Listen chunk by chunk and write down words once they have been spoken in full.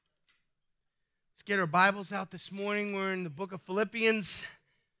Let's get our Bibles out this morning. We're in the book of Philippians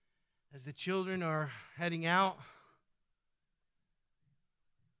as the children are heading out.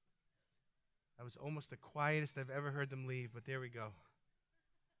 That was almost the quietest I've ever heard them leave, but there we go.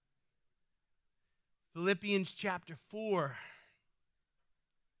 Philippians chapter 4.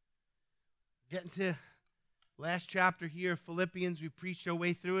 Getting to last chapter here of Philippians. We preached our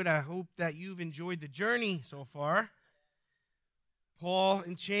way through it. I hope that you've enjoyed the journey so far. Paul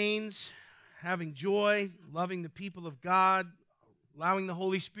in chains, having joy, loving the people of God, allowing the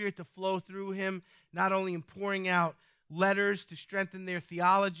Holy Spirit to flow through him, not only in pouring out letters to strengthen their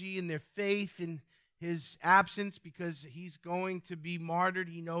theology and their faith in his absence, because he's going to be martyred.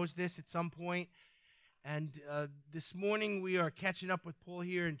 He knows this at some point. And this morning we are catching up with Paul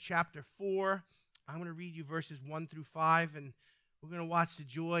here in chapter 4. I'm going to read you verses 1 through 5, and we're going to watch the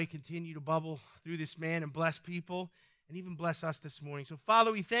joy continue to bubble through this man and bless people. And even bless us this morning. So,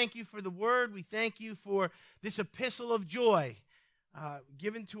 Father, we thank you for the word. We thank you for this epistle of joy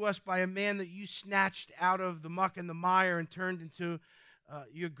given to us by a man that you snatched out of the muck and the mire and turned into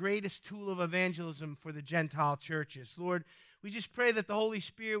your greatest tool of evangelism for the Gentile churches. Lord, we just pray that the Holy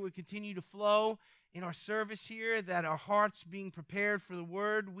Spirit would continue to flow in our service here, that our hearts being prepared for the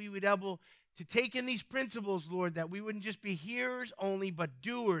word, we would be able to take in these principles, Lord, that we wouldn't just be hearers only, but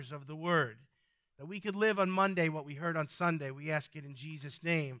doers of the word. That we could live on Monday what we heard on Sunday. We ask it in Jesus'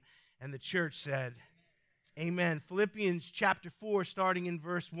 name. And the church said, amen. Philippians chapter 4, starting in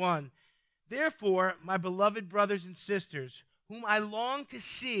verse 1. Therefore, my beloved brothers and sisters, whom I long to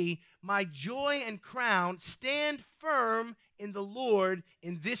see, my joy and crown, stand firm in the Lord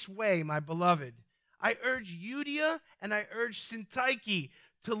in this way, my beloved. I urge Euodia and I urge Syntyche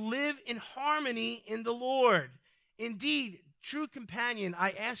to live in harmony in the Lord. Indeed, true companion,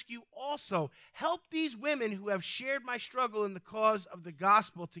 I ask you also, help these women who have shared my struggle in the cause of the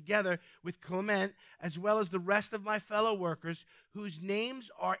gospel together with Clement, as well as the rest of my fellow workers, whose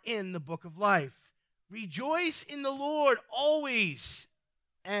names are in the book of life. Rejoice in the Lord always.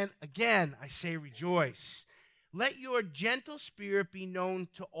 And again, I say rejoice. Let your gentle spirit be known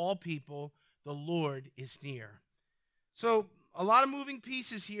to all people. The Lord is near. So, a lot of moving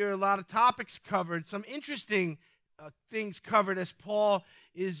pieces here, a lot of topics covered, some interesting things covered as Paul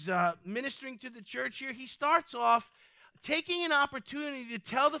is ministering to the church here. He starts off taking an opportunity to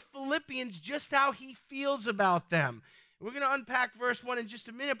tell the Philippians just how he feels about them. We're going to unpack verse 1 in just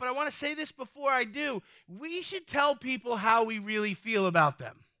a minute, but I want to say this before I do. We should tell people how we really feel about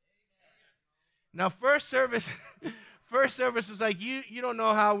them. Now, first service was like, you don't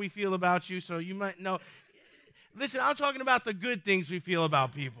know how we feel about you, so you might know. Listen, I'm talking about the good things we feel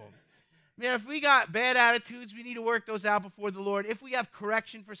about people. Man, if we got bad attitudes, we need to work those out before the Lord. If we have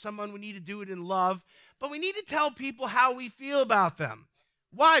correction for someone, we need to do it in love. But we need to tell people how we feel about them.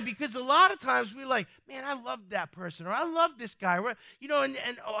 Why? Because a lot of times we're like, man, I love that person, or I love this guy, or, and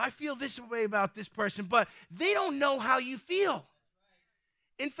I feel this way about this person, but they don't know how you feel.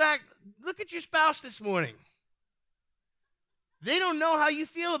 In fact, look at your spouse this morning. They don't know how you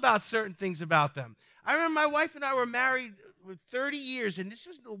feel about certain things about them. I remember my wife and I were married for 30 years, and this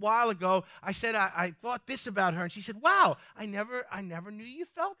was a while ago. I said, I thought this about her, and she said, wow, I never knew you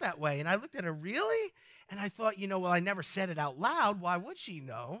felt that way. And I looked at her, really? And I thought, well, I never said it out loud. Why would she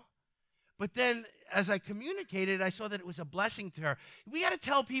know? But then as I communicated, I saw that it was a blessing to her. We got to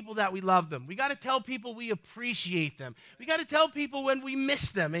tell people that we love them. We got to tell people we appreciate them. We got to tell people when we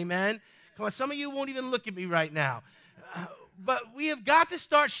miss them, amen? Come on, some of you won't even look at me right now. But we have got to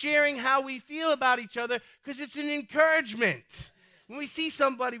start sharing how we feel about each other, because it's an encouragement. When we see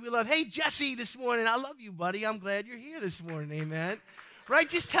somebody we love, hey, Jesse, this morning, I love you, buddy. I'm glad you're here this morning, amen? Right?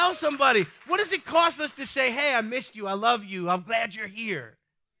 Just tell somebody. What does it cost us to say, hey, I missed you, I love you, I'm glad you're here?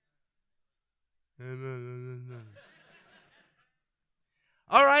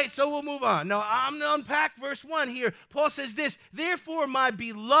 All right, so we'll move on. Now, I'm going to unpack verse 1 here. Paul says this, therefore, my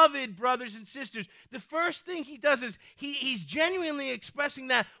beloved brothers and sisters. The first thing he does is he's genuinely expressing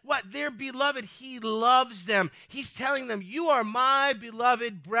that, they're beloved. He loves them. He's telling them, you are my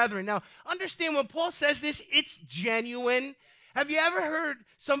beloved brethren. Now, understand when Paul says this, it's genuine. Have you ever heard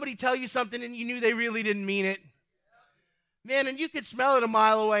somebody tell you something and you knew they really didn't mean it? Man, and you could smell it a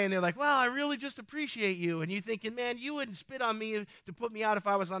mile away, and they're like, well, I really just appreciate you. And you're thinking, man, you wouldn't spit on me to put me out if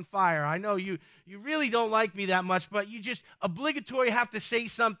I was on fire. I know you really don't like me that much, but you just obligatory have to say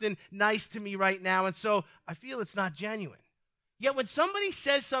something nice to me right now, and so I feel it's not genuine. Yet when somebody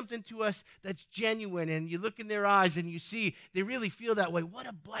says something to us that's genuine, and you look in their eyes and you see they really feel that way, what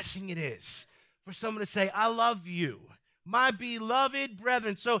a blessing it is for someone to say, I love you. my beloved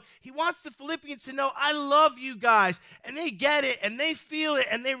brethren. So he wants the Philippians to know, I love you guys. And they get it, and they feel it,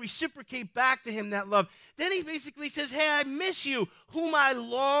 and they reciprocate back to him that love. Then he basically says, hey, I miss you, whom I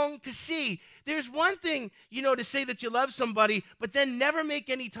long to see. There's one thing, to say that you love somebody, but then never make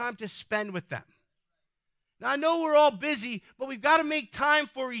any time to spend with them. Now, I know we're all busy, but we've got to make time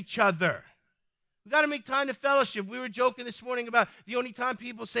for each other. We've got to make time to fellowship. We were joking this morning about the only time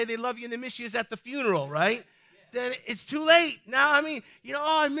people say they love you and they miss you is at the funeral, right? Then it's too late. Now, oh,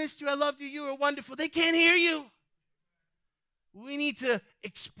 I missed you, I loved you, you were wonderful. They can't hear you. We need to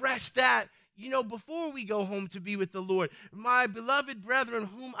express that, before we go home to be with the Lord. My beloved brethren,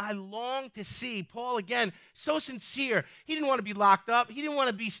 whom I long to see. Paul, again, so sincere. He didn't want to be locked up. He didn't want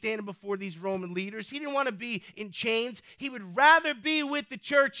to be standing before these Roman leaders. He didn't want to be in chains. He would rather be with the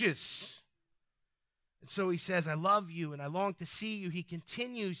churches. And so he says, I love you and I long to see you. He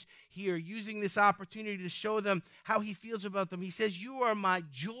continues here using this opportunity to show them how he feels about them. He says, you are my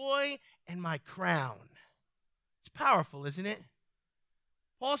joy and my crown. It's powerful, isn't it?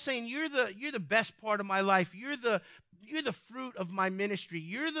 Paul's saying, you're the best part of my life. You're the fruit of my ministry.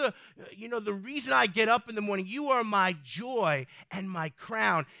 You're the reason I get up in the morning. You are my joy and my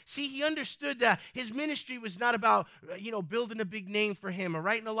crown. See, he understood that his ministry was not about, building a big name for him or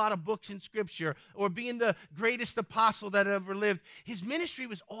writing a lot of books in Scripture or being the greatest apostle that ever lived. His ministry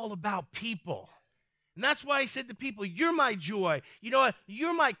was all about people. And that's why he said to people, you're my joy.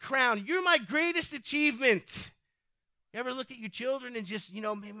 You're my crown. You're my greatest achievement. You ever look at your children and just,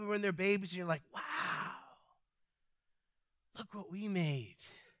 maybe when they're babies and you're like, wow, look what we made.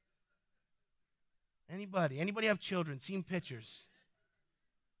 Anybody have children, seen pictures?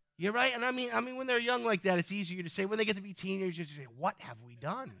 You're right. And I mean, when they're young like that, it's easier to say. When they get to be teenagers, you say, what have we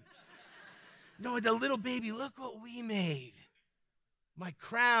done? No, the little baby, look what we made. My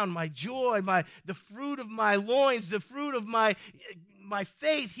crown, my joy, the fruit of my loins, the fruit of my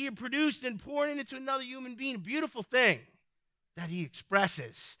faith here produced and pouring into another human being. Beautiful thing that he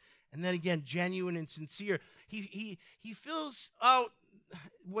expresses. And then again, genuine and sincere. He fills out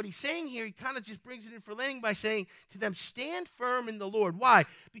what he's saying here. He kind of just brings it in for landing by saying to them, stand firm in the Lord. Why?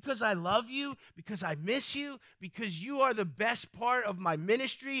 Because I love you, because I miss you, because you are the best part of my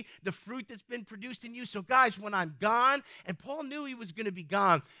ministry, the fruit that's been produced in you. So guys, when I'm gone, and Paul knew he was going to be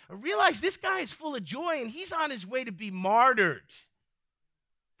gone, I realized this guy is full of joy and he's on his way to be martyred.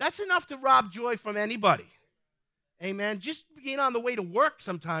 That's enough to rob joy from anybody. Amen. Just being on the way to work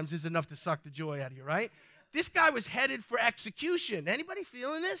sometimes is enough to suck the joy out of you, right? This guy was headed for execution. Anybody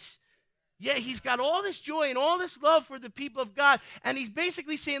feeling this? Yeah, he's got all this joy and all this love for the people of God. And he's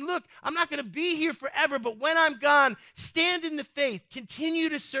basically saying, look, I'm not going to be here forever, but when I'm gone, stand in the faith. Continue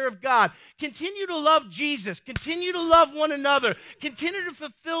to serve God. Continue to love Jesus. Continue to love one another. Continue to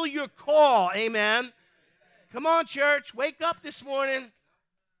fulfill your call. Amen. Come on, church. Wake up this morning.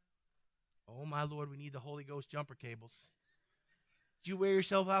 Oh, my Lord, we need the Holy Ghost jumper cables. Did you wear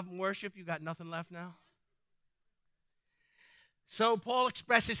yourself out in worship? You got nothing left now? So Paul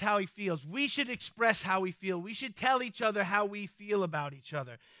expresses how he feels. We should express how we feel. We should tell each other how we feel about each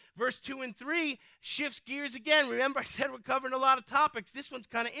other. Verse 2 and 3 shifts gears again. Remember, I said we're covering a lot of topics. This one's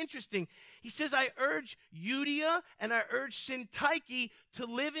kind of interesting. He says, I urge Euodia and I urge Syntyche to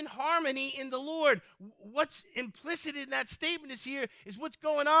live in harmony in the Lord. What's implicit in that statement is what's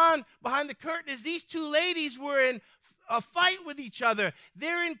going on behind the curtain is these two ladies were in a fight with each other.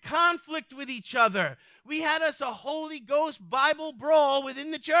 They're in conflict with each other. We had us a Holy Ghost Bible brawl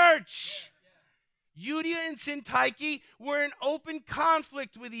within the church. Euodia and Syntyche were in open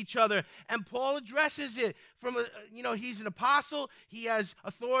conflict with each other, and Paul addresses it from he's an apostle. He has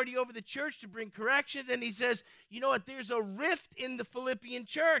authority over the church to bring correction, and he says, you know what? There's a rift in the Philippian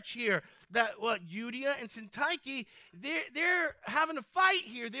church here. That Euodia and Syntyche, they're having a fight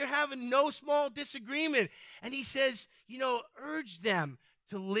here. They're having no small disagreement, and he says, urge them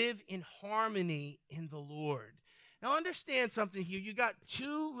to live in harmony in the Lord. Now, understand something here. You got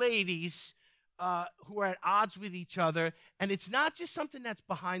two ladies who are at odds with each other, and it's not just something that's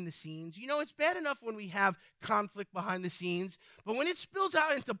behind the scenes. It's bad enough when we have conflict behind the scenes, but when it spills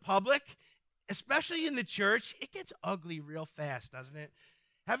out into public, especially in the church, it gets ugly real fast, doesn't it?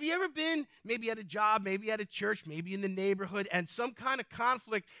 Have you ever been maybe at a job, maybe at a church, maybe in the neighborhood, and some kind of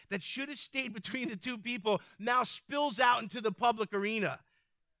conflict that should have stayed between the two people now spills out into the public arena?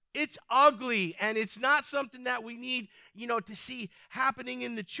 It's ugly, and it's not something that we need, to see happening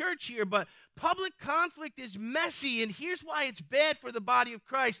in the church here. But public conflict is messy, and here's why it's bad for the body of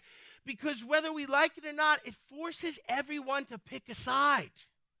Christ. Because whether we like it or not, it forces everyone to pick a side.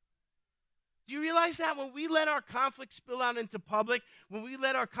 Do you realize that when we let our conflict spill out into public, when we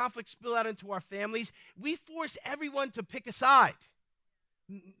let our conflict spill out into our families, we force everyone to pick a side.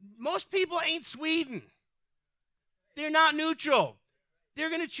 Most people ain't Sweden. They're not neutral. They're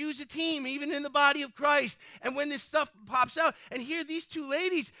going to choose a team, even in the body of Christ. And when this stuff pops out, and here these two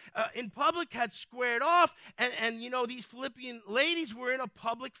ladies in public had squared off, and these Philippian ladies were in a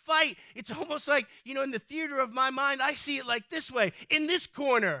public fight. It's almost like, in the theater of my mind, I see it like this way. In this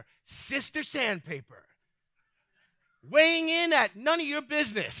corner, Sister Sandpaper, weighing in at none of your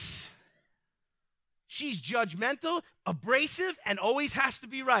business. She's judgmental, abrasive, and always has to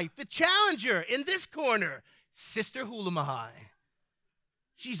be right. The challenger in this corner, Sister Hulamahai.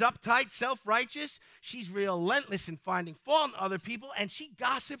 She's uptight, self-righteous. She's relentless in finding fault in other people, and she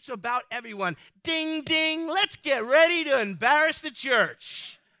gossips about everyone. Ding, ding, let's get ready to embarrass the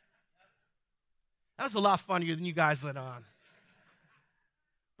church. That was a lot funnier than you guys let on.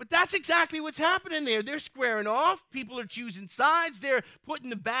 But that's exactly what's happening there. They're squaring off. People are choosing sides. They're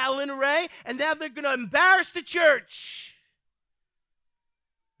putting the battle in array, and now they're going to embarrass the church.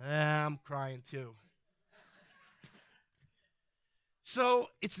 I'm crying too. So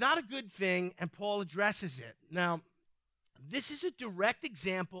it's not a good thing, and Paul addresses it. Now, this is a direct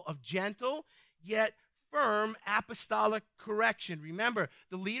example of gentle yet firm apostolic correction. Remember,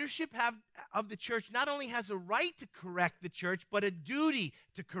 the leadership of the church not only has a right to correct the church, but a duty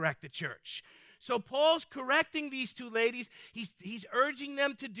to correct the church. So Paul's correcting these two ladies. He's urging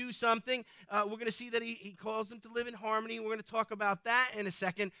them to do something. We're going to see that he calls them to live in harmony. We're going to talk about that in a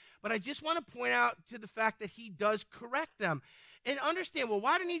second. But I just want to point out to the fact that he does correct them. And understand, well,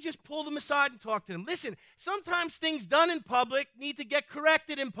 why didn't he just pull them aside and talk to them? Listen, sometimes things done in public need to get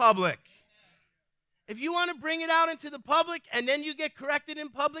corrected in public. If you want to bring it out into the public and then you get corrected in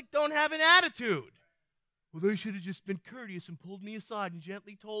public, don't have an attitude. Well, they should have just been courteous and pulled me aside and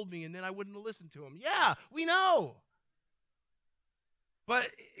gently told me, and then I wouldn't have listened to them. Yeah, we know. But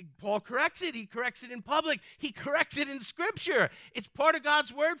Paul corrects it. He corrects it in public. He corrects it in Scripture. It's part of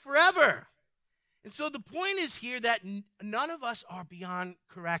God's word forever. And so the point is here that none of us are beyond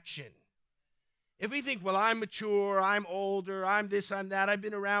correction. If we think, well, I'm mature, I'm older, I'm this, I'm that, I've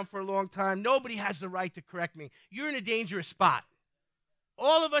been around for a long time, nobody has the right to correct me. You're in a dangerous spot.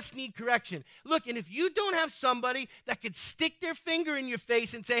 All of us need correction. Look, and if you don't have somebody that could stick their finger in your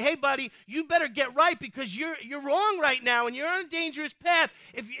face and say, hey, buddy, you better get right because you're wrong right now and you're on a dangerous path.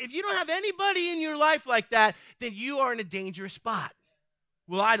 If you don't have anybody in your life like that, then you are in a dangerous spot.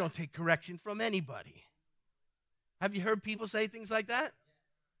 Well, I don't take correction from anybody. Have you heard people say things like that?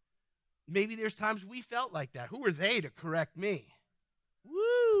 Maybe there's times we felt like that. Who are they to correct me?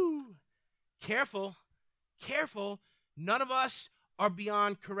 Woo! Careful. None of us are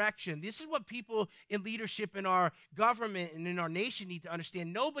beyond correction. This is what people in leadership in our government and in our nation need to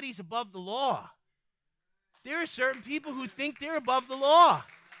understand. Nobody's above the law. There are certain people who think they're above the law.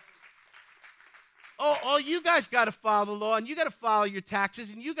 Oh, you guys got to follow the law, and you got to follow your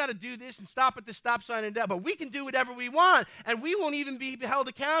taxes, and you got to do this and stop at the stop sign and that. But we can do whatever we want, and we won't even be held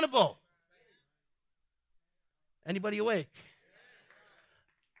accountable. Anybody awake?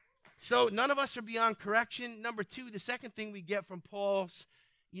 So none of us are beyond correction. Number two, the second thing we get from Paul's,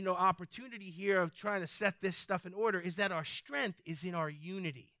 opportunity here of trying to set this stuff in order is that our strength is in our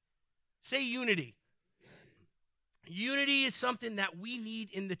unity. Say unity. Unity is something that we need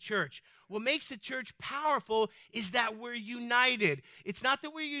in the church. What makes the church powerful is that we're united. It's not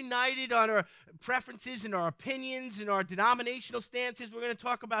that we're united on our preferences and our opinions and our denominational stances. We're going to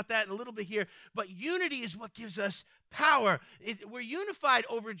talk about that in a little bit here. But unity is what gives us power. We're unified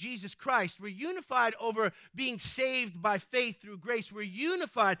over Jesus Christ. We're unified over being saved by faith through grace. We're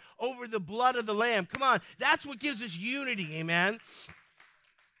unified over the blood of the Lamb. Come on, that's what gives us unity, amen?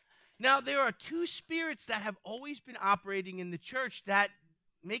 Now, there are two spirits that have always been operating in the church that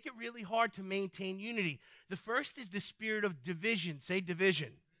make it really hard to maintain unity. The first is the spirit of division. Say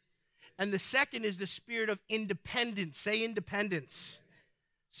division. And the second is the spirit of independence. Say independence.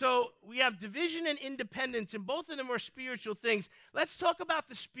 So we have division and independence, and both of them are spiritual things. Let's talk about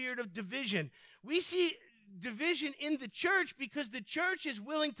the spirit of division. We see division in the church because the church is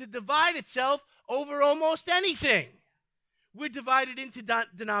willing to divide itself over almost anything. We're divided into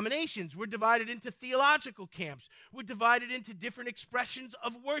denominations. We're divided into theological camps. We're divided into different expressions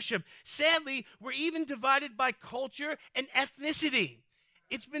of worship. Sadly, we're even divided by culture and ethnicity.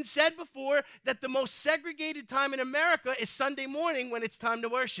 It's been said before that the most segregated time in America is Sunday morning when it's time to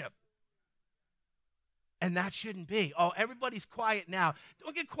worship. And that shouldn't be. Oh, everybody's quiet now.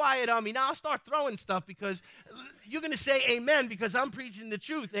 Don't get quiet on me. Now I'll start throwing stuff because you're going to say amen because I'm preaching the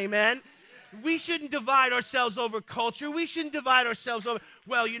truth, amen? We shouldn't divide ourselves over culture. We shouldn't divide ourselves over,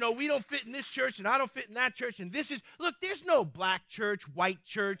 well, we don't fit in this church and I don't fit in that church. And look, there's no black church, white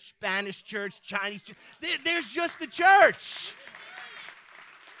church, Spanish church, Chinese church. There's just the church.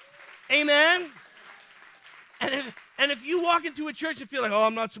 Amen? And if you walk into a church and feel like, oh,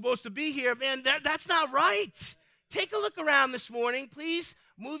 I'm not supposed to be here, man, that's not right. Take a look around this morning, please.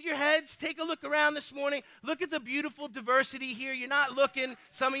 Move your heads. Take a look around this morning. Look at the beautiful diversity here. You're not looking.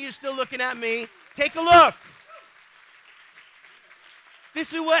 Some of you are still looking at me. Take a look.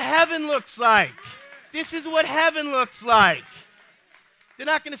 This is what heaven looks like. This is what heaven looks like. They're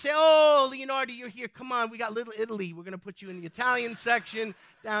not going to say, oh, Leonardo, you're here. Come on, we got Little Italy. We're going to put you in the Italian section.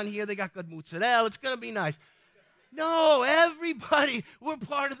 Down here, they got good mozzarella. It's going to be nice. No, everybody, we're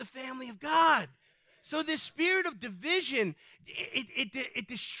part of the family of God. So this spirit of division, it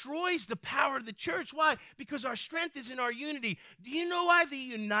destroys the power of the church. Why? Because our strength is in our unity. Do you know why the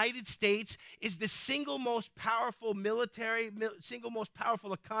United States is the single most powerful military, single most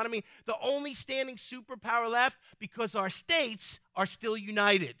powerful economy, the only standing superpower left? Because our states are still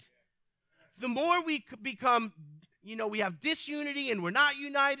united. The more we become, we have disunity and we're not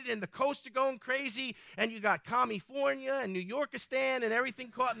united and the coasts are going crazy and you got California and New Yorkistan and everything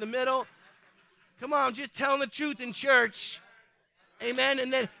caught in the middle. Come on, just telling the truth in church. Amen.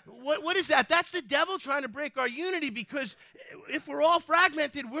 And then what is that? That's the devil trying to break our unity, because if we're all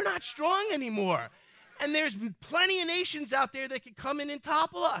fragmented, we're not strong anymore. And there's plenty of nations out there that can come in and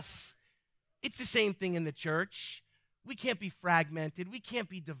topple us. It's the same thing in the church. We can't be fragmented. We can't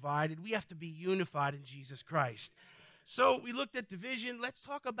be divided. We have to be unified in Jesus Christ. So we looked at division. Let's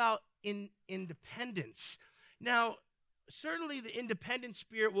talk about independence. Now, certainly the independent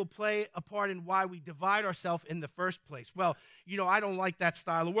spirit will play a part in why we divide ourselves in the first place. Well, I don't like that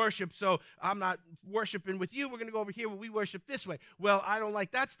style of worship, so I'm not worshiping with you. We're going to go over here where we worship this way. Well, I don't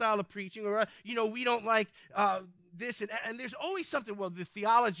like that style of preaching, or, we don't like this. And there's always something, well,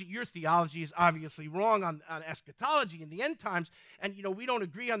 your theology is obviously wrong on eschatology in the end times. And, we don't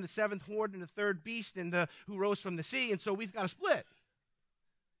agree on the seventh horde and the third beast and who rose from the sea, and so we've got to split.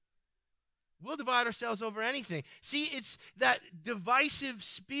 We'll divide ourselves over anything. See, it's that divisive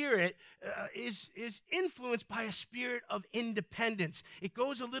spirit is influenced by a spirit of independence. It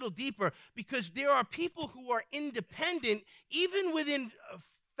goes a little deeper, because there are people who are independent even within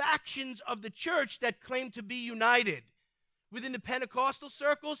factions of the church that claim to be united. Within the Pentecostal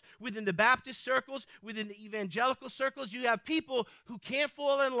circles, within the Baptist circles, within the evangelical circles, you have people who can't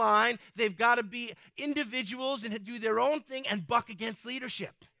fall in line. They've got to be individuals and do their own thing and buck against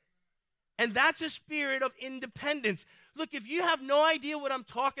leadership. And that's a spirit of independence. Look, if you have no idea what I'm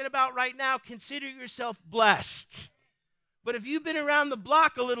talking about right now, consider yourself blessed. But if you've been around the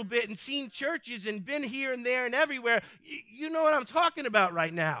block a little bit and seen churches and been here and there and everywhere, you know what I'm talking about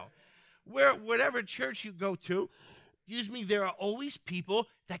right now. Whatever church you go to, there are always people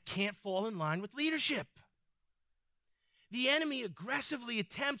that can't fall in line with leadership. The enemy aggressively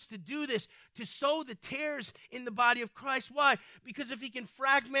attempts to do this, to sow the tares in the body of Christ. Why? Because if he can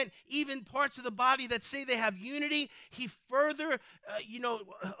fragment even parts of the body that say they have unity, he further,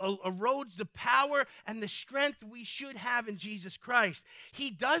 erodes the power and the strength we should have in Jesus Christ.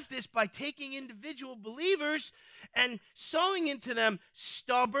 He does this by taking individual believers and sowing into them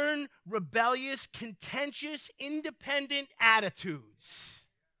stubborn, rebellious, contentious, independent attitudes.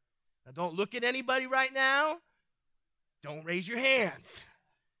 Now, don't look at anybody right now. Don't raise your hand.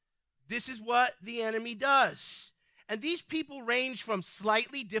 This is what the enemy does. And these people range from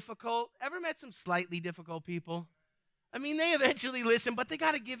slightly difficult. Ever met some slightly difficult people? I mean, they eventually listen, but they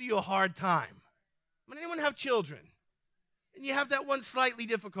got to give you a hard time. Anyone have children? And you have that one slightly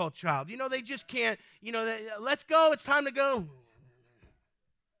difficult child. They just can't, let's go, it's time to go.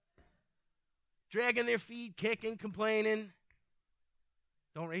 Dragging their feet, kicking, complaining.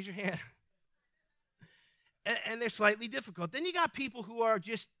 Don't raise your hand. And they're slightly difficult. Then you got people who are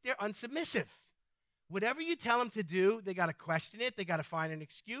they're unsubmissive. Whatever you tell them to do, they got to question it, they got to find an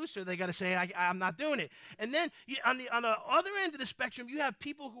excuse, or they got to say, I'm not doing it. And then on the other end of the spectrum, you have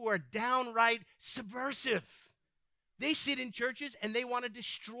people who are downright subversive. They sit in churches and they want to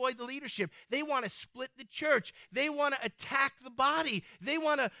destroy the leadership. They want to split the church. They want to attack the body. They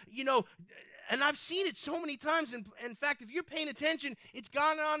want to, and I've seen it so many times. And in fact, if you're paying attention, it's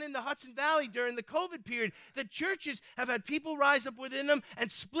gone on in the Hudson Valley during the COVID period that churches have had people rise up within them and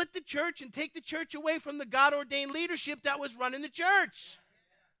split the church and take the church away from the God-ordained leadership that was running the church.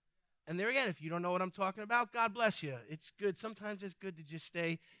 And there again, if you don't know what I'm talking about, God bless you. It's good. Sometimes it's good to just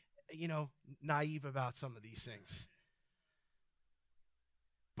stay, naive about some of these things.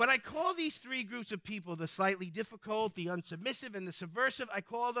 But I call these three groups of people, the slightly difficult, the unsubmissive, and the subversive, I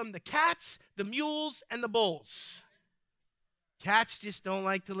call them the cats, the mules, and the bulls. Cats just don't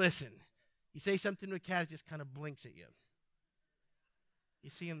like to listen. You say something to a cat, it just kind of blinks at you. You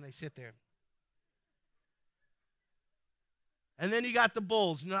see them, they sit there. And then you got the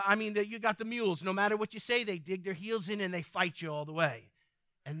bulls. You got the mules. No matter what you say, they dig their heels in and they fight you all the way.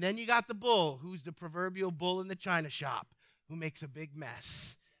 And then you got the bull, who's the proverbial bull in the china shop, who makes a big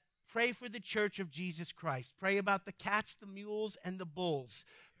mess. Pray for the church of Jesus Christ. Pray about the cats, the mules, and the bulls.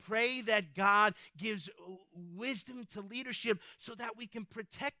 Pray that God gives wisdom to leadership so that we can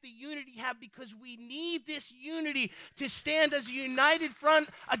protect the unity we have, because we need this unity to stand as a united front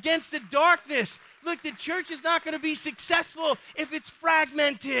against the darkness. Look, the church is not going to be successful if it's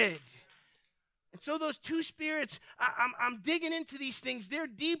fragmented. And so those two spirits, I'm digging into these things. They're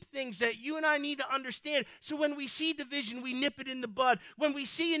deep things that you and I need to understand. So when we see division, we nip it in the bud. When we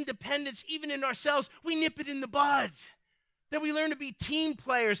see independence, even in ourselves, we nip it in the bud. That we learn to be team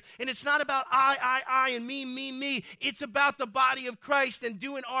players. And it's not about I, and me. It's about the body of Christ and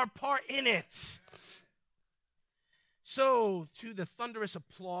doing our part in it. So to the thunderous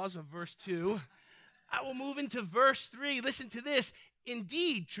applause of verse 2, I will move into verse 3. Listen to this.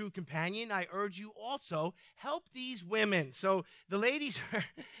 Indeed, true companion, I urge you also, help these women. So the ladies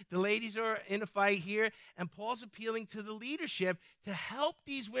are in a fight here, and Paul's appealing to the leadership to help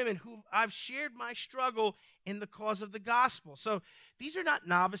these women who I've shared my struggle in the cause of the gospel. So these are not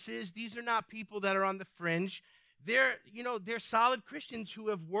novices. These are not people that are on the fringe. They're solid Christians who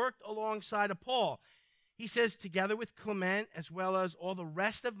have worked alongside of Paul. He says, together with Clement, as well as all the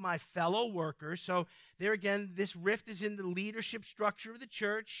rest of my fellow workers. So there again, this rift is in the leadership structure of the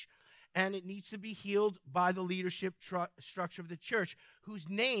church, and it needs to be healed by the leadership structure of the church, whose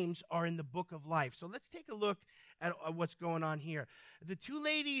names are in the book of life. So let's take a look at what's going on here. The two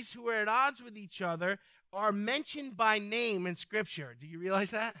ladies who are at odds with each other are mentioned by name in Scripture. Do you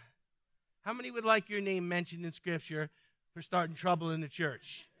realize that? How many would like your name mentioned in Scripture for starting trouble in the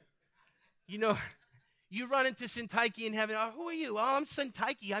church? You run into Syntyche in heaven. Oh, who are you? Oh, I'm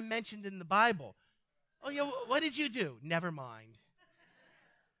Syntyche. I'm mentioned in the Bible. Oh, yeah, what did you do? Never mind.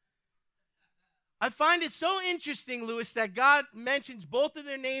 I find it so interesting, Lewis, that God mentions both of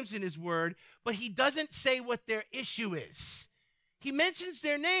their names in his word, but he doesn't say what their issue is. He mentions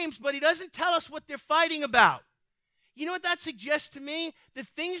their names, but he doesn't tell us what they're fighting about. You know what that suggests to me? The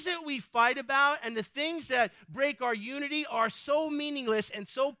things that we fight about and the things that break our unity are so meaningless and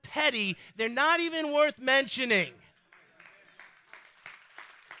so petty, they're not even worth mentioning.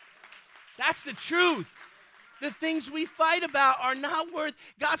 That's the truth. The things we fight about are not worth.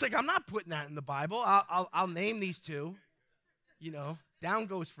 God's like, I'm not putting that in the Bible. I'll name these two. Down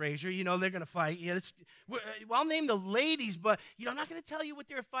goes Fraser. They're going to fight. I'll name the ladies, but, I'm not going to tell you what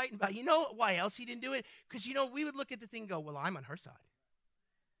they're fighting about. You know why else he didn't do it? Because, we would look at the thing and go, well, I'm on her side.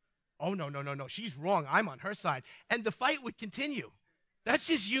 Oh, no. She's wrong. I'm on her side. And the fight would continue. That's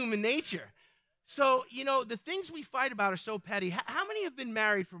just human nature. So, the things we fight about are so petty. How many have been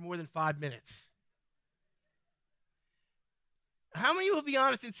married for more than 5 minutes? How many will be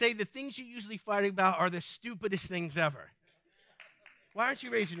honest and say the things you usually fight about are the stupidest things ever? Why aren't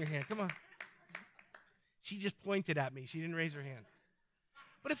you raising your hand? Come on. She just pointed at me. She didn't raise her hand.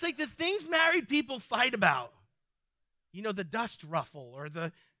 But it's like the things married people fight about. The dust ruffle or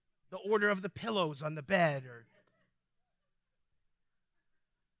the order of the pillows on the bed or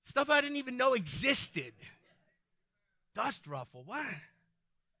stuff I didn't even know existed. Dust ruffle. What?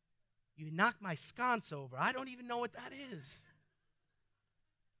 You knocked my sconce over. I don't even know what that is.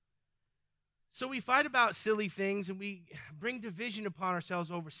 So we fight about silly things, and we bring division upon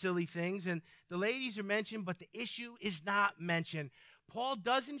ourselves over silly things, and the ladies are mentioned, but the issue is not mentioned. Paul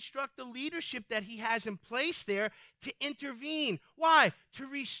does instruct the leadership that he has in place there to intervene. Why? To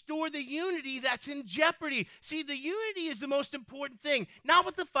restore the unity that's in jeopardy. See, the unity is the most important thing. Not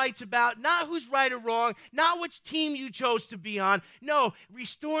what the fight's about, not who's right or wrong, not which team you chose to be on. No,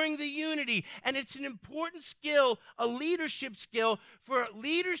 restoring the unity. And it's an important skill, a leadership skill, for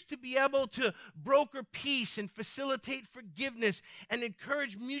leaders to be able to broker peace and facilitate forgiveness and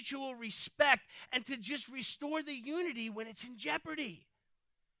encourage mutual respect and to just restore the unity when it's in jeopardy.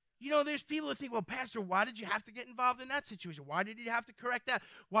 There's people who think, well, Pastor, why did you have to get involved in that situation? Why did you have to correct that?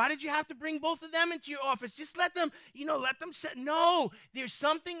 Why did you have to bring both of them into your office? Just let them set. No, there's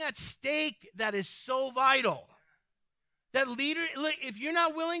something at stake that is so vital. That leader, if you're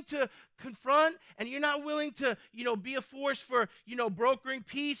not willing to confront and you're not willing to, be a force for, brokering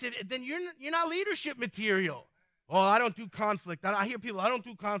peace, then you're not leadership material. Oh, I don't do conflict. I hear people, I don't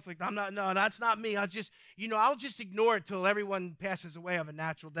do conflict. No, that's not me. I'll just ignore it till everyone passes away of a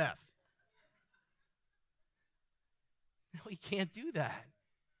natural death. No, you can't do that.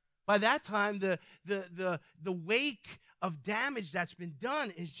 By that time, the wake of damage that's been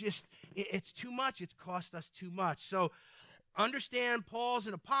done is just, it's too much. It's cost us too much. So understand, Paul's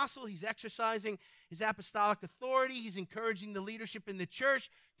an apostle. He's exercising his apostolic authority. He's encouraging the leadership in the church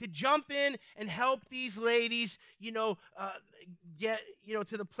to jump in and help these ladies, get,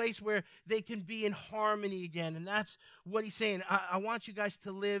 to the place where they can be in harmony again. And that's what he's saying. I want you guys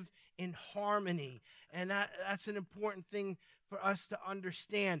to live in harmony. And that's an important thing for us to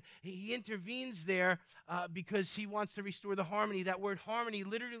understand. He intervenes there because he wants to restore the harmony. That word harmony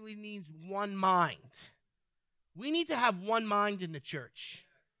literally means one mind. We need to have one mind in the church.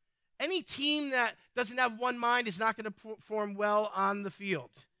 Any team that doesn't have one mind is not going to perform well on the field.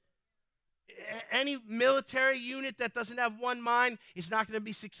 Any military unit that doesn't have one mind is not going to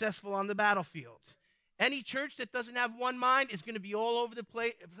be successful on the battlefield. Any church that doesn't have one mind is going to be all over the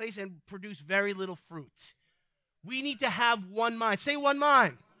place and produce very little fruit. We need to have one mind. Say one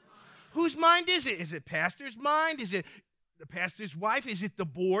mind. Whose mind is it? Is it pastor's mind? Is it the pastor's wife? Is it the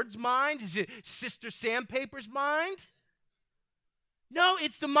board's mind? Is it Sister Sandpaper's mind? No,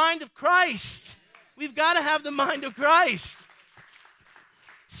 it's the mind of Christ. We've got to have the mind of Christ.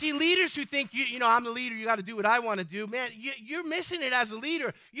 See, leaders who think, I'm the leader, you got to do what I want to do, man, you're missing it as a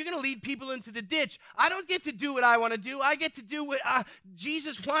leader. You're going to lead people into the ditch. I don't get to do what I want to do. I get to do what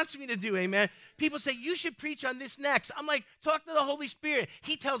Jesus wants me to do, amen. People say, you should preach on this next. I'm like, talk to the Holy Spirit.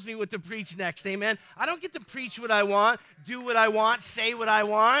 He tells me what to preach next, amen. I don't get to preach what I want, do what I want, say what I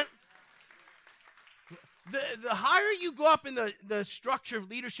want. The higher you go up in the structure of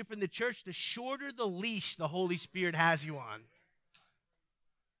leadership in the church, the shorter the leash the Holy Spirit has you on.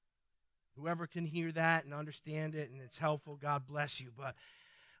 Whoever can hear that and understand it and it's helpful, God bless you. But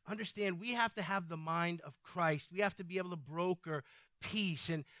understand, we have to have the mind of Christ. We have to be able to broker peace.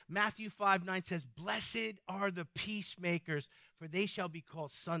 And Matthew 5:9 says, blessed are the peacemakers, for they shall be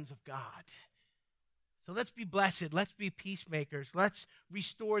called sons of God. So let's be blessed. Let's be peacemakers. Let's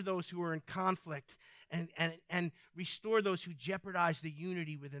restore those who are in conflict and restore those who jeopardize the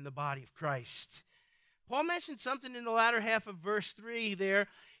unity within the body of Christ. Paul mentioned something in the latter half of verse 3 there.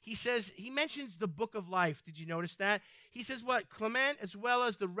 He mentions the book of life. Did you notice that? He says what? Clement, as well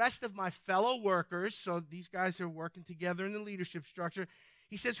as the rest of my fellow workers, so these guys are working together in the leadership structure.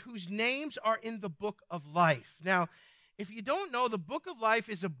 He says, whose names are in the book of life. Now, if you don't know, the book of life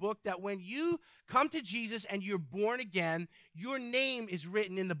is a book that when you come to Jesus and you're born again, your name is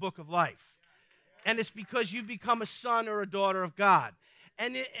written in the book of life. And it's because you've become a son or a daughter of God.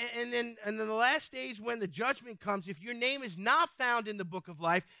 And then in the last days when the judgment comes, if your name is not found in the book of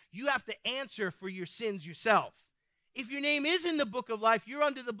life, you have to answer for your sins yourself. If your name is in the book of life, you're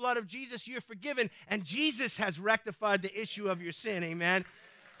under the blood of Jesus, you're forgiven, and Jesus has rectified the issue of your sin, amen?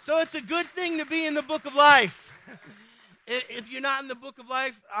 So it's a good thing to be in the book of life. If you're not in the book of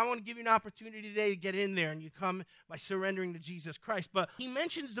life, I want to give you an opportunity today to get in there, and you come by surrendering to Jesus Christ. But he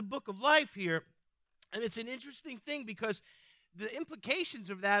mentions the book of life here, and it's an interesting thing because the implications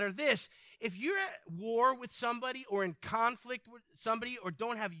of that are this. If you're at war with somebody or in conflict with somebody or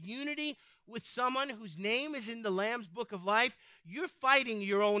don't have unity with someone whose name is in the Lamb's book of life, you're fighting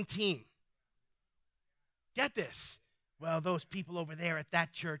your own team. Get this. Well, those people over there at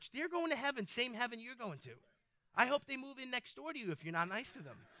that church, they're going to heaven, same heaven you're going to. I hope they move in next door to you if you're not nice to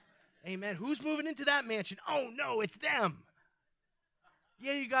them. Amen. Who's moving into that mansion? Oh, no, it's them.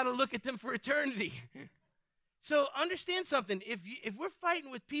 Yeah, you got to look at them for eternity. So understand something. If we're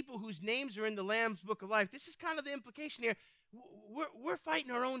fighting with people whose names are in the Lamb's book of life, this is kind of the implication here. We're fighting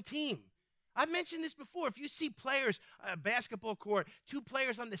our own team. I've mentioned this before. If you see players, a basketball court, two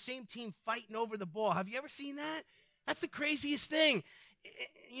players on the same team fighting over the ball, have you ever seen that? That's the craziest thing.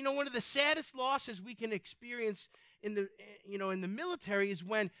 One of the saddest losses we can experience in the military is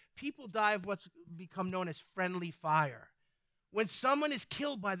when people die of what's become known as friendly fire. When someone is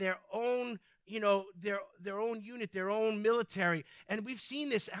killed by their own their own unit, their own military. And we've seen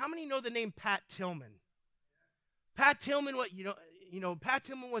this. How many know the name Pat Tillman? Pat Tillman, Pat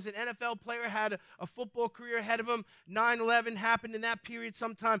Tillman was an NFL player, had a football career ahead of him. 9/11 happened in that period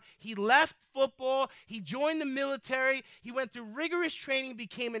sometime. He left football. He joined the military. He went through rigorous training,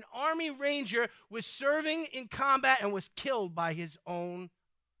 became an Army Ranger, was serving in combat, and was killed by his own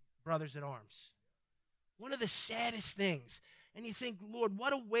brothers at arms. One of the saddest things. And you think, Lord,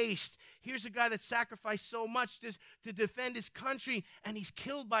 what a waste. Here's a guy that sacrificed so much to defend his country, and he's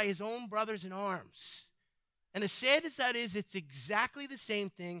killed by his own brothers in arms. And as sad as that is, it's exactly the same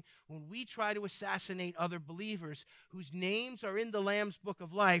thing when we try to assassinate other believers whose names are in the Lamb's Book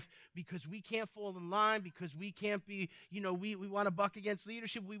of Life because we can't fall in line, because we can't be, we want to buck against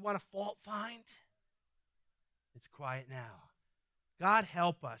leadership, we want to fault find. It's quiet now. God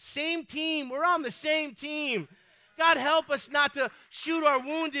help us. Same team. We're on the same team. God help us not to shoot our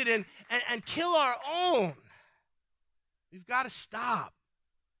wounded and kill our own. We've got to stop.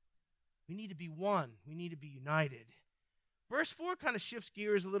 We need to be one. We need to be united. Verse 4 kind of shifts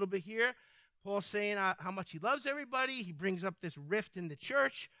gears a little bit here. Paul's saying how much he loves everybody. He brings up this rift in the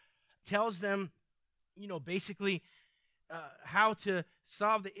church, tells them, basically how to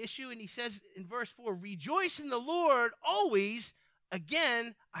solve the issue. And he says in verse 4, rejoice in the Lord always.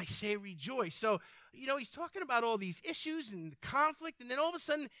 Again, I say rejoice. So, he's talking about all these issues and conflict, and then all of a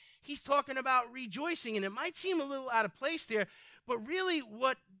sudden he's talking about rejoicing. And it might seem a little out of place there, but really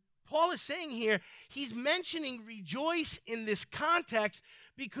what Paul is saying here, he's mentioning rejoice in this context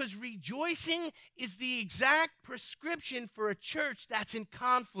because rejoicing is the exact prescription for a church that's in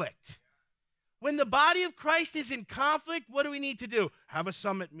conflict. When the body of Christ is in conflict, what do we need to do? Have a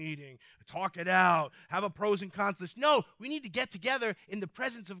summit meeting, talk it out, have a pros and cons list. No, we need to get together in the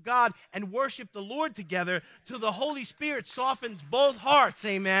presence of God and worship the Lord together till the Holy Spirit softens both hearts,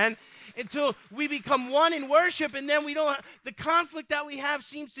 amen, until we become one in worship, and then the conflict that we have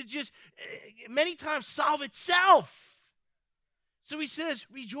seems to just many times solve itself. So he says,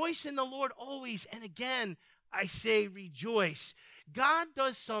 rejoice in the Lord always, and again, I say rejoice. God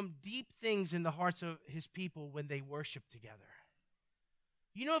does some deep things in the hearts of his people when they worship together.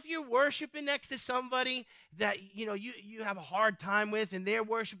 If you're worshiping next to somebody that, you have a hard time with and they're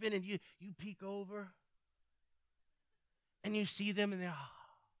worshiping and you peek over and you see them and they're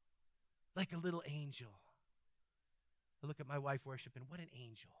like a little angel. I look at my wife worshiping. What an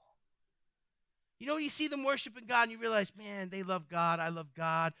angel. You see them worshiping God and you realize, man, they love God. I love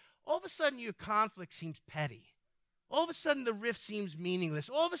God. All of a sudden your conflict seems petty. All of a sudden, the rift seems meaningless.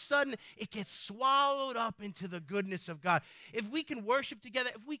 All of a sudden, it gets swallowed up into the goodness of God. If we can worship together,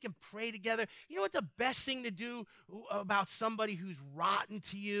 if we can pray together, you know what the best thing to do about somebody who's rotten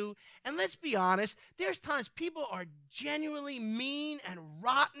to you? And let's be honest, there's times people are genuinely mean and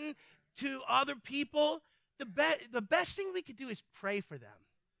rotten to other people. The best thing we could do is pray for them.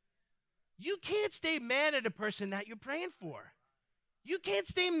 You can't stay mad at a person that you're praying for. You can't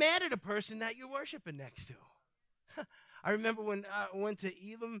stay mad at a person that you're worshiping next to. I remember when I went to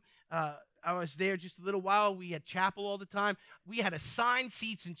Elam, I was there just a little while. We had chapel all the time. We had assigned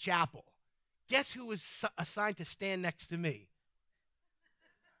seats in chapel. Guess who was assigned to stand next to me?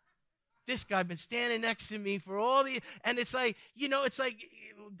 This guy been standing next to me for and it's like,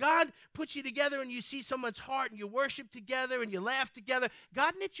 God puts you together and you see someone's heart and you worship together and you laugh together.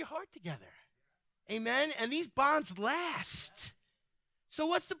 God knits your heart together. Amen? And these bonds last. So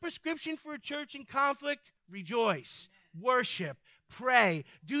what's the prescription for a church in conflict? Rejoice, worship, pray,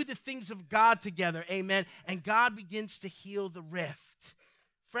 do the things of God together, amen, and God begins to heal the rift.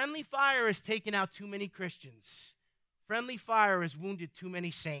 Friendly fire has taken out too many Christians. Friendly fire has wounded too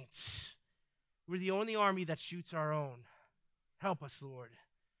many saints. We're the only army that shoots our own. Help us, Lord.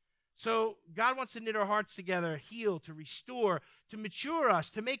 So God wants to knit our hearts together, heal, to restore, to mature us,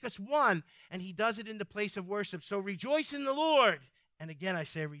 to make us one, and he does it in the place of worship. So rejoice in the Lord. And again, I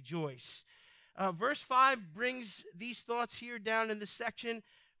say rejoice. Verse 5 brings these thoughts here down in this section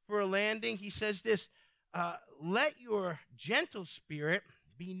for a landing. He says this, let your gentle spirit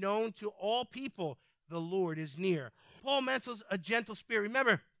be known to all people. The Lord is near. Paul mentions a gentle spirit.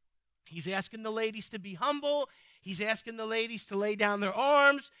 Remember, he's asking the ladies to be humble. He's asking the ladies to lay down their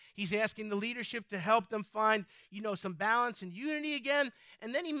arms. He's asking the leadership to help them find, some balance and unity again.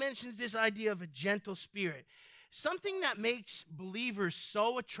 And then he mentions this idea of a gentle spirit. Something that makes believers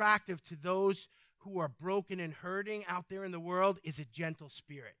so attractive to those who are broken and hurting out there in the world is a gentle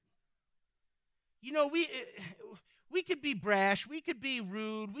spirit. We could be brash, we could be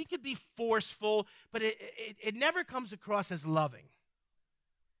rude, we could be forceful, but it never comes across as loving.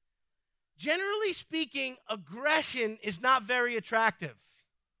 Generally speaking, aggression is not very attractive.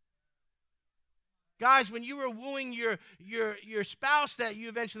 Guys, when you were wooing your spouse that you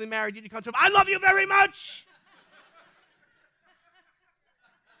eventually married, you come to him, I love you very much.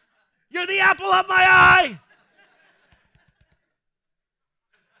 You're the apple of my eye.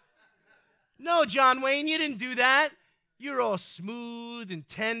 No, John Wayne, you didn't do that. You're all smooth and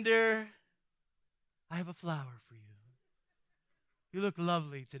tender. I have a flower for you. You look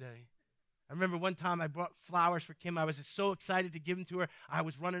lovely today. I remember one time I brought flowers for Kim. I was so excited to give them to her. I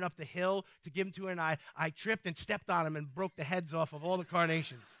was running up the hill to give them to her, and I tripped and stepped on them and broke the heads off of all the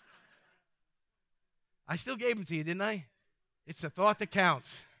carnations. I still gave them to you, didn't I? It's the thought that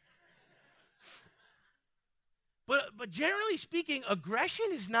counts. But generally speaking, aggression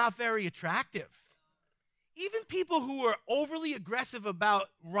is not very attractive. Even people who are overly aggressive about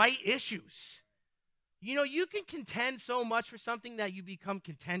right issues. You know, you can contend so much for something that you become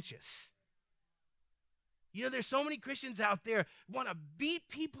contentious. You know, there's so many Christians out there who want to beat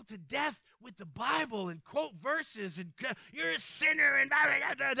people to death with the Bible and quote verses and you're a sinner and blah,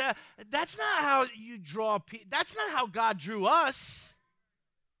 blah, blah, blah. That's not how you draw people. That's not how God drew us.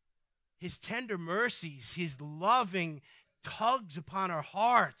 His tender mercies, his loving tugs upon our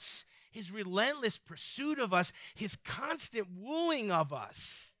hearts, his relentless pursuit of us, his constant wooing of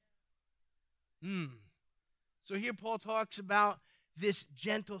us. So here Paul talks about this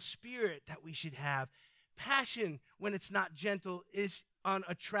gentle spirit that we should have. Passion, when it's not gentle, is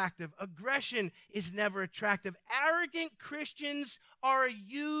unattractive. Aggression is never attractive. Arrogant Christians are a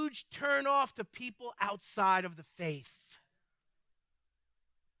huge turnoff to people outside of the faith.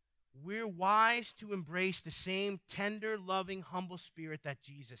 We're wise to embrace the same tender, loving, humble spirit that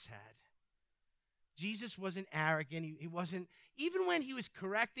Jesus had. Jesus wasn't arrogant. He wasn't, even when he was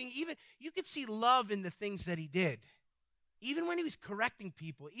correcting, even you could see love in the things that he did. Even when he was correcting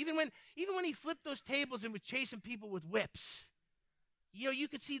people, even when he flipped those tables and was chasing people with whips. You know, you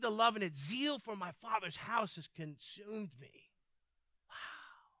could see the love in it. Zeal for my Father's house has consumed me.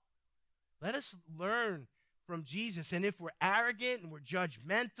 Wow. Let us learn from Jesus. And if we're arrogant and we're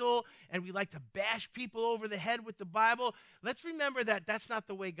judgmental and we like to bash people over the head with the Bible, let's remember that that's not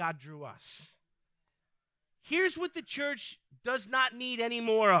the way God drew us. Here's what the church does not need any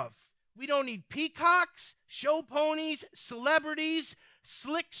more of. We don't need peacocks, show ponies, celebrities,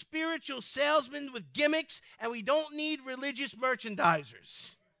 slick spiritual salesmen with gimmicks, and we don't need religious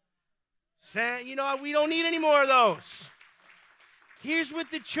merchandisers. You know, we don't need any more of those. Here's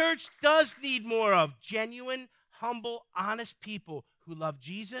what the church does need more of. Genuine, humble, honest people who love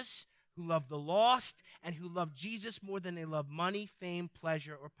Jesus, who love the lost, and who love Jesus more than they love money, fame,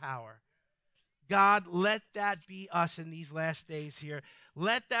 pleasure, or power. God, let that be us in these last days here.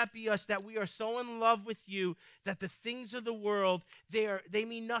 Let that be us, that we are so in love with you that the things of the world, they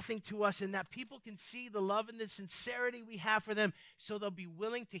mean nothing to us, and that people can see the love and the sincerity we have for them so they'll be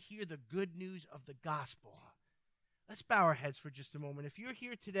willing to hear the good news of the gospel. Let's bow our heads for just a moment. If you're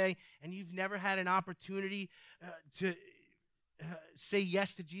here today and you've never had an opportunity to say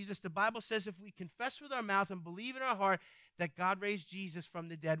yes to Jesus, the Bible says if we confess with our mouth and believe in our heart that God raised Jesus from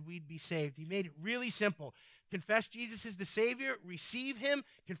the dead, we'd be saved. He made it really simple. Confess Jesus is the Savior, receive him,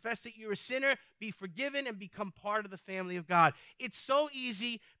 confess that you're a sinner, be forgiven, and become part of the family of God. It's so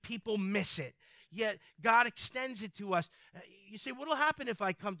easy, people miss it. Yet God extends it to us. You say, what will happen if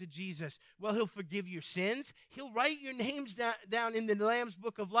I come to Jesus? Well, he'll forgive your sins. He'll write your names down in the Lamb's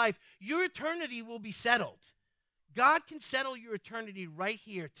book of life. Your eternity will be settled. God can settle your eternity right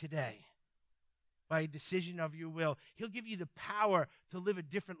here today by a decision of your will. He'll give you the power to live a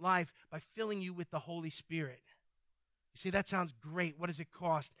different life by filling you with the Holy Spirit. You say, that sounds great. What does it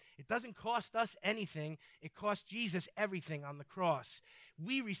cost? It doesn't cost us anything. It cost Jesus everything on the cross.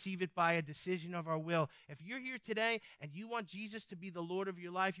 We receive it by a decision of our will. If you're here today and you want Jesus to be the Lord of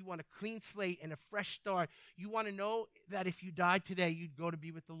your life, you want a clean slate and a fresh start, you want to know that if you died today, you'd go to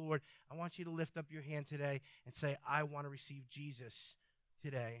be with the Lord, I want you to lift up your hand today and say, I want to receive Jesus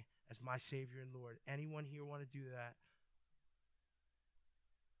today as my Savior and Lord. Anyone here want to do that?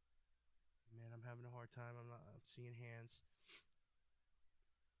 Man, I'm having a hard time. I'm seeing hands.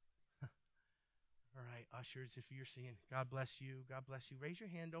 All right, ushers, if you're seeing, God bless you. God bless you. Raise your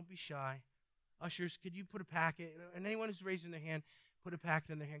hand. Don't be shy. Ushers, could you put a packet? And anyone who's raising their hand, put a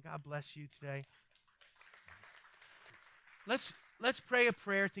packet in their hand. God bless you today. Let's pray a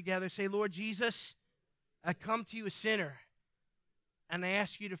prayer together. Say, Lord Jesus, I come to you a sinner, and I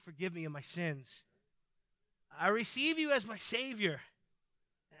ask you to forgive me of my sins. I receive you as my Savior,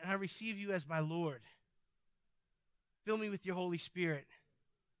 and I receive you as my Lord. Fill me with your Holy Spirit.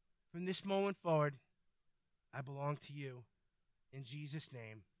 From this moment forward, I belong to you. In Jesus'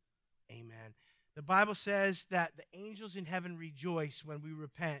 name, amen. The Bible says that the angels in heaven rejoice when we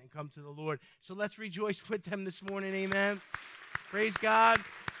repent and come to the Lord. So let's rejoice with them this morning, amen. Praise God.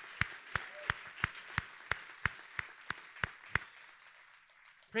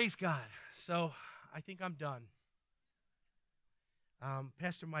 Praise God. So I think I'm done.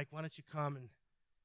 Pastor Mike, why don't you come and